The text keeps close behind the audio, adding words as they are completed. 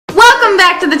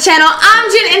the channel.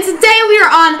 I'm Jen, and today we are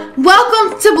on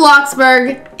Welcome to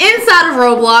Bloxburg inside of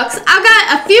Roblox. I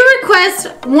got a few requests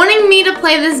wanting me to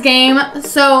play this game,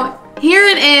 so here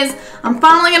it is. I'm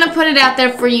finally gonna put it out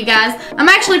there for you guys. I'm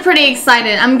actually pretty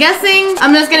excited. I'm guessing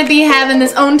I'm just gonna be having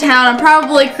this own town. I'll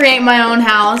probably create my own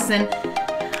house, and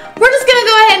we're just gonna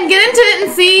go ahead and get into it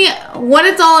and see what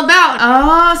it's all about.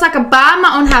 Oh, so I could buy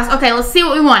my own house. Okay, let's see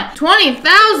what we want. 20,000.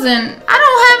 I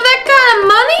don't have that kind of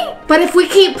money. But if we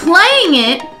keep playing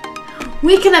it,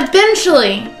 we can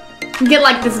eventually get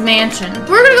like this mansion.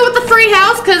 We're gonna go with the free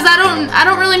house because I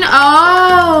don't really know.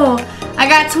 Oh, I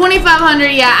got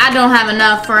 2,500. Yeah, I don't have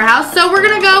enough for a house, so we're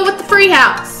gonna go with the free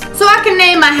house. So I can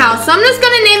name my house. So I'm just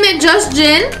gonna name it Just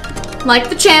Jen, like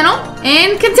the channel,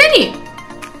 and continue.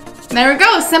 There we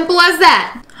go, simple as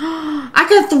that. I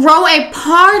could throw a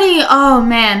party. Oh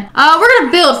man. We're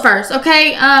gonna build first,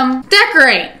 okay?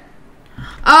 Decorate.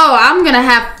 Oh, I'm gonna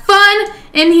have fun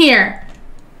in here.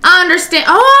 I understand.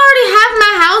 Oh, I already have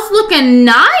my house looking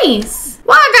nice.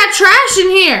 Why I got trash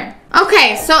in here?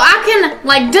 Okay, so I can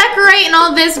like decorate and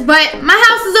all this, but my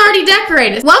house is already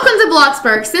decorated. Welcome to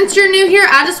Bloxburg. Since you're new here,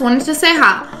 I just wanted to say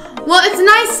hi. Well, it's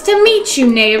nice to meet you,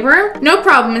 neighbor. No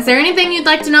problem. Is there anything you'd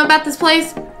like to know about this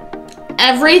place?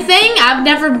 Everything. I've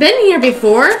never been here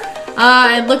before.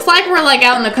 It looks like we're like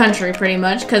out in the country pretty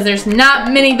much because there's not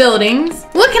many buildings.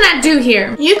 What can I do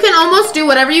here? You can almost do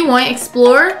whatever you want.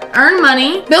 Explore, earn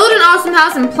money, build an awesome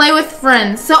house, and play with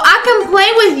friends. So I can play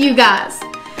with you guys.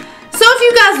 So if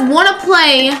you guys want to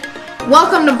play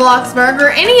Welcome to Bloxburg or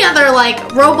any other like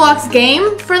Roblox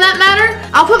game for that matter,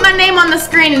 I'll put my name on the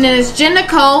screen and it is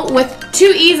Jennicolee with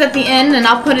 2 E's at the end, and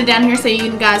I'll put it down here so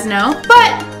you guys know.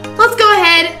 But let's go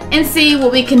ahead and see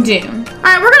what we can do.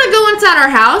 Alright, we're gonna go inside our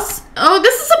house. Oh,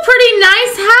 this is a pretty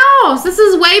nice house. This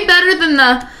is way better than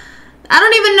the, I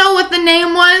don't even know what the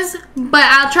name was, but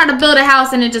I tried to build a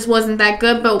house and it just wasn't that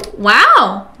good. But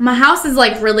wow, my house is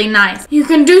like really nice. You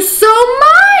can do so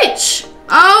much.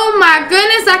 Oh my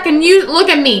goodness, I can use, look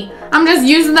at me. I'm just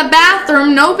using the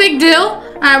bathroom, no big deal.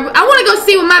 I want to go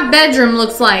see what my bedroom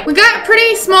looks like. We got a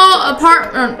pretty small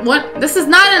apartment. What? This is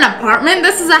not an apartment.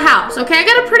 This is a house, okay? I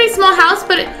got a pretty small house,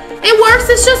 but it works.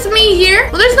 It's just me here.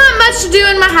 Well, there's not much to do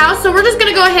in my house, so we're just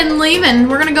going to go ahead and leave, and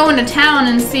we're going to go into town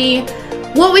and see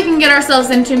what we can get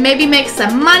ourselves into. Maybe make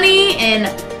some money, and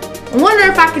I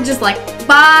wonder if I could just, like,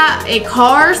 buy a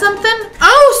car or something.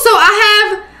 Oh, so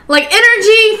I have like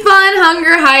energy, fun,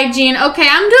 hunger, hygiene. Okay,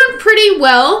 I'm doing pretty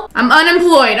well. I'm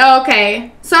unemployed. Oh,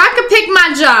 okay. So I could pick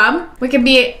my job. We could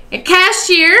be a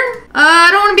cashier. I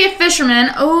don't want to be a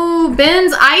fisherman. Oh,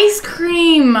 Ben's ice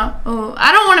cream. Oh,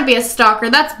 I don't want to be a stalker.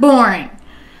 That's boring.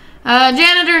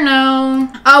 Janitor,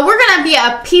 no. We're gonna be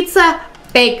a pizza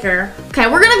baker. Okay,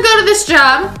 we're gonna go to this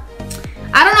job.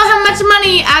 I don't know how much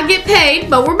money I get paid,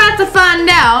 but we're about to find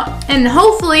out, and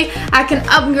hopefully I can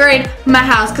upgrade my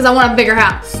house because I want a bigger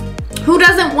house. Who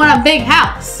doesn't want a big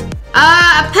house?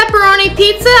 A pepperoni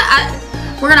pizza.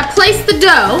 We're gonna place the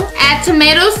dough, add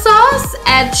tomato sauce,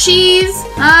 add cheese,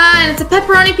 and it's a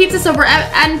pepperoni pizza, so we're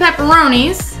adding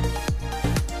pepperonis,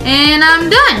 and I'm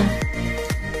done.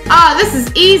 Ah, this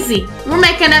is easy. We're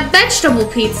making a vegetable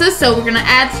pizza, so we're gonna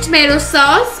add the tomato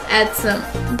sauce, add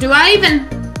some, do I even?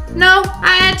 No,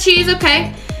 I add cheese,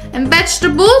 okay. And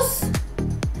vegetables.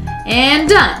 And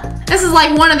done. This is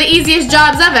like one of the easiest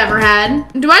jobs I've ever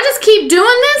had. Do I just keep doing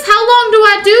this? How long do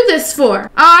I do this for?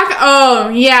 Oh,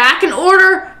 yeah, I can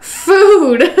order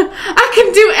food. I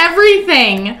can do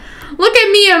everything. Look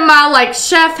at me in my like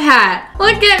chef hat.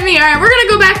 Look at me. All right, we're gonna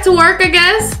go back to work, I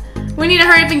guess. We need to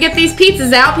hurry up and get these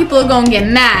pizzas out. People are gonna get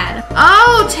mad.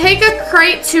 Oh, take a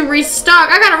crate to restock.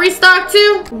 I gotta restock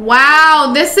too?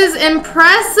 Wow, this is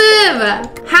impressive.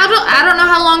 I don't know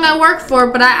how long I work for,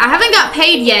 but I haven't got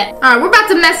paid yet. All right, we're about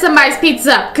to mess somebody's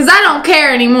pizza up because I don't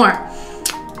care anymore.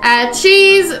 Add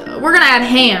cheese. We're gonna add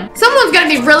ham. Someone's gonna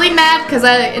be really mad because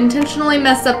I intentionally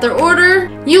messed up their order.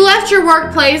 You left your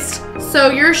workplace, so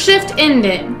your shift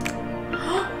ended.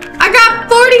 I got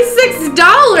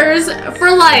 $46 for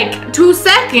like 2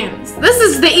 seconds. This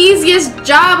is the easiest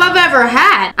job I've ever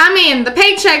had. I mean, the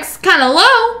paycheck's kind of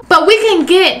low, but we can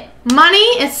get money.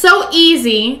 It's so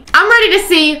easy. I'm ready to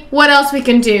see what else we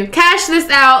can do. Cash this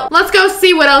out. Let's go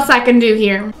see what else I can do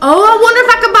here. Oh, I wonder if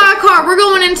I could buy a car. We're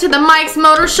going into the Mike's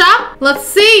Motor Shop. Let's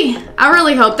see. I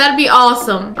really hope that'd be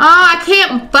awesome. Oh, I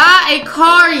can't buy a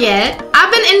car yet.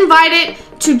 I've been invited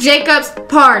to Jacob's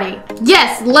party.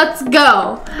 Yes, let's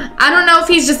go. I don't know if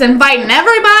he's just inviting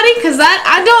everybody because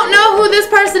I don't know who this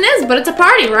person is, but it's a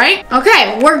party, right?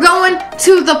 Okay, we're going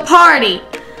to the party.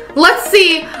 Let's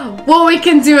see what we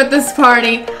can do at this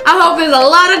party. I hope there's a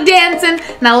lot of dancing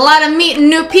and a lot of meeting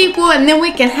new people, and then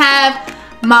we can have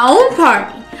my own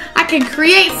party. can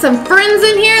create some friends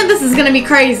in here. This is gonna be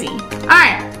crazy.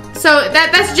 Alright, so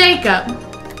that's Jacob.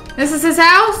 This is his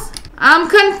house? I'm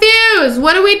confused.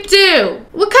 What do we do?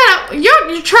 What kind of,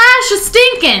 your trash is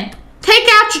stinking. Take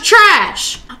out your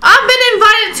trash. I've been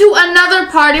invited to another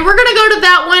party. We're gonna go to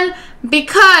that one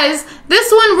because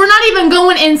this one, we're not even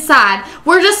going inside.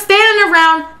 We're just standing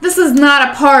around. This is not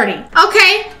a party.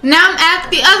 Okay, now I'm at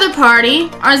the other party.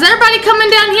 Is everybody coming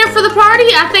down here for the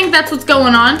party? I think that's what's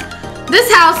going on. This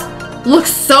house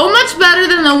looks so much better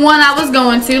than the one I was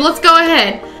going to. Let's go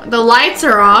ahead. The lights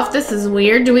are off. This is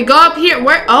weird. Do we go up here?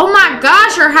 Where? Oh my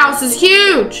gosh, her house is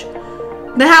huge.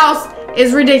 The house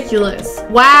is ridiculous.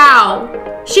 Wow.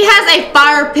 She has a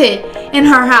fire pit in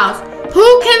her house.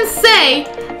 Who can say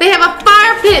they have a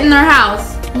fire pit in their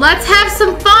house? Let's have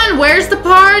some fun. Where's the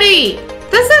party?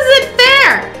 This isn't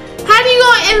fair. How do you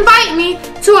gonna invite me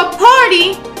to a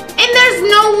party and there's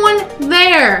no one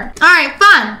there? All right,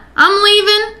 fine. I'm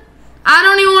leaving. I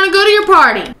don't even want to go to your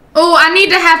party. Oh, I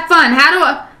need to have fun. How do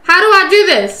I do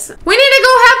this? We need to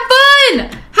go have fun.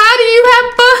 How do you have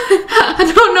fun? I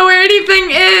don't know where anything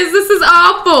is. This is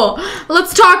awful.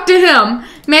 Let's talk to him.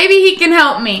 Maybe he can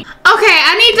help me. Okay,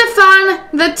 I need to find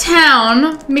the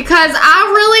town because I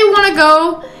really want to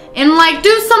go and like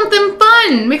do something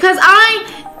fun because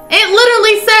it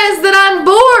literally says that I'm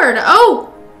bored.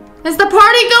 Oh, is the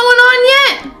party going on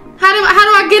yet? How do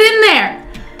I get in there?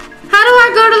 How do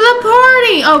I go to the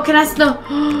party? Oh, can I steal?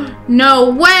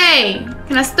 No way.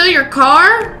 Can I steal your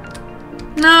car?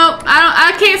 No,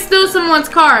 I can't steal someone's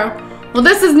car. Well,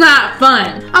 this is not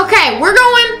fun. Okay, we're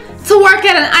going to work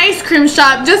at an ice cream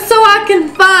shop just so I can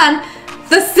find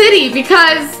the city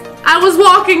because I was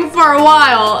walking for a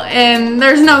while and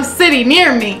there's no city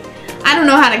near me. I don't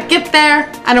know how to get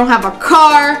there. I don't have a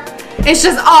car. It's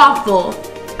just awful.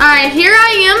 All right, here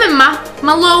I am in my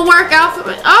little work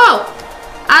outfit. Oh,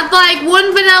 I'd like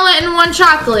one vanilla and one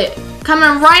chocolate.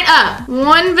 Coming right up.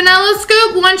 One vanilla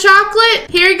scoop, one chocolate.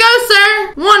 Here you go,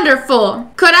 sir. Wonderful.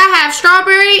 Could I have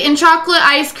strawberry and chocolate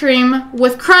ice cream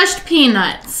with crushed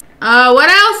peanuts? What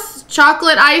else?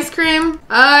 Chocolate ice cream.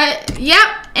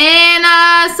 Yep. And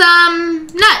some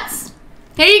nuts.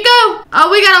 Here you go. Oh,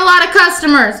 we got a lot of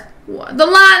customers. The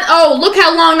line, oh, look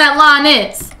how long that line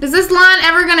is. Is this line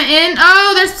ever gonna end?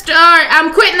 Oh, all right,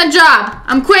 I'm quitting the job.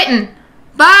 I'm quitting.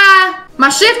 Bye. My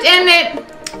shift ended.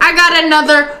 I got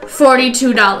another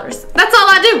 $42. That's all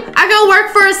I do. I go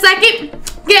work for a second,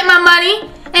 get my money,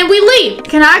 and we leave.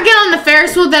 Can I get on the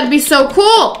Ferris wheel? That'd be so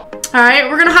cool. All right,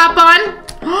 we're gonna hop on.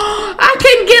 I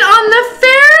can get on the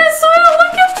Ferris wheel.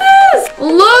 Look at this.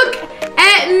 Look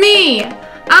at me.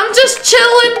 I'm just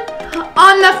chilling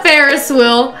on the Ferris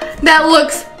wheel. That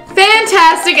looks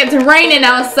fantastic. It's raining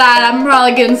outside. I'm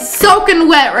probably getting soaking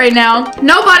wet right now.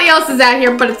 Nobody else is out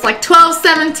here, but it's like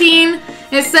 12:17.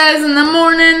 It says in the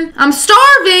morning. I'm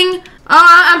starving. Oh,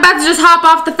 I'm about to just hop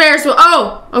off the Ferris wheel.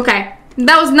 Oh, okay.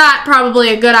 That was not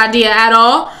probably a good idea at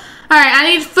all. All right, I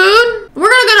need food.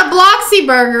 We're gonna go to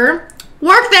Bloxburg.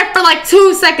 Work there for like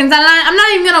 2 seconds. I'm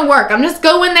not even gonna work. I'm just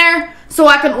going there so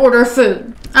I can order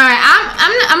food. All right,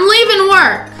 I'm leaving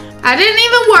work. I didn't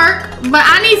even work, but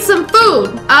I need some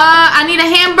food. I need a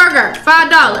hamburger,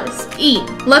 $5. Eat.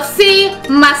 Let's see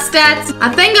my stats.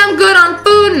 I think I'm good on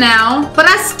food now, but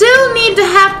I still need to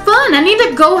have fun. I need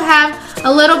to go have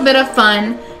a little bit of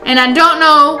fun, and I don't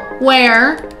know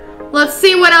where. Let's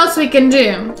see what else we can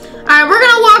do. All right, we're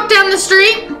gonna walk down the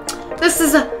street. This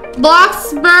is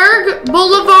Bloxburg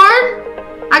Boulevard.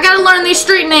 I gotta learn these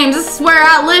street names. This is where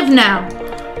I live now.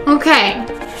 Okay,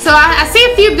 so I see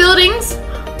a few buildings.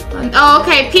 Oh,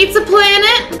 okay, Pizza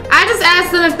Planet. I just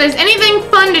asked them if there's anything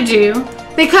fun to do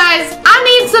because I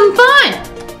need some fun.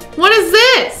 What is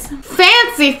this?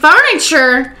 Fancy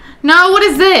furniture? No, what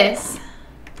is this?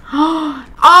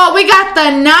 Oh, we got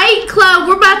the nightclub.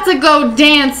 We're about to go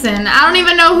dancing. I don't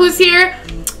even know who's here.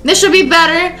 This should be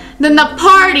better than the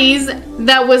parties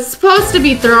that was supposed to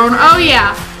be thrown. Oh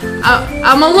yeah,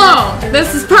 I'm alone.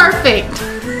 This is perfect.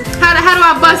 How do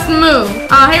I bust a move?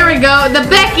 Oh, here we go. The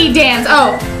Becky dance.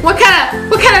 Oh, what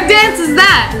kind of dance is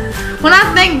that? When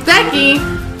I think Becky,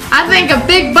 I think of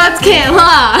big butts can't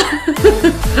lie.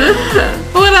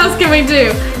 What else can we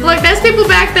do? Look, there's people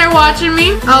back there watching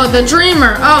me. Oh, the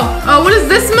dreamer. Oh, what is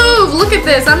this move? Look at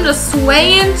this. I'm just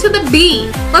swaying to the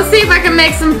beat. Let's see if I can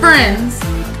make some friends.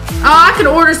 Oh, I could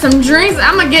order some drinks.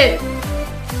 I'm not getting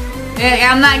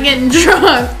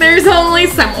drunk. There's only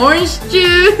some orange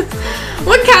juice.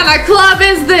 What kind of club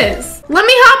is this? Let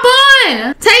me hop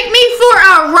on. Take me for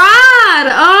a ride.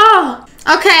 Oh,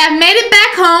 okay. I made it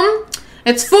back home.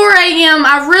 It's 4 a.m.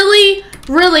 I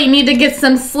really need to get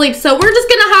some sleep. So we're just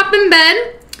gonna hop in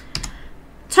bed.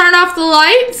 turn off the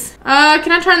lights.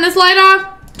 Can I turn this light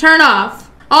off? Turn off.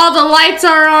 All the lights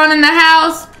are on in the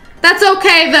house. That's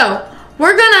okay though.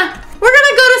 We're gonna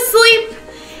go to sleep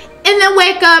and then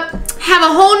wake up, have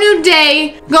a whole new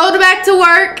day, go back to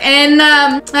work, and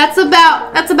that's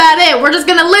about it. We're just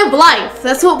gonna live life.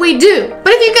 That's what we do.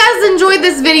 But if you guys enjoyed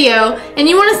this video and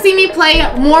you want to see me play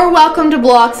more Welcome to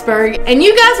Bloxburg, and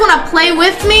you guys want to play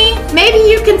with me, maybe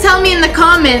you can tell me in the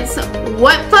comments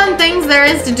what fun things there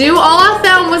is to do. All I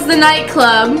found was the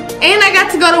nightclub, and I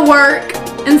got to go to work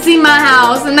and see my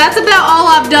house, and that's about all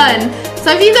I've done.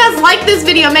 So if you guys like this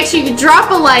video, make sure you drop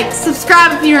a like,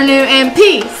 subscribe if you're new, and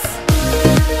peace.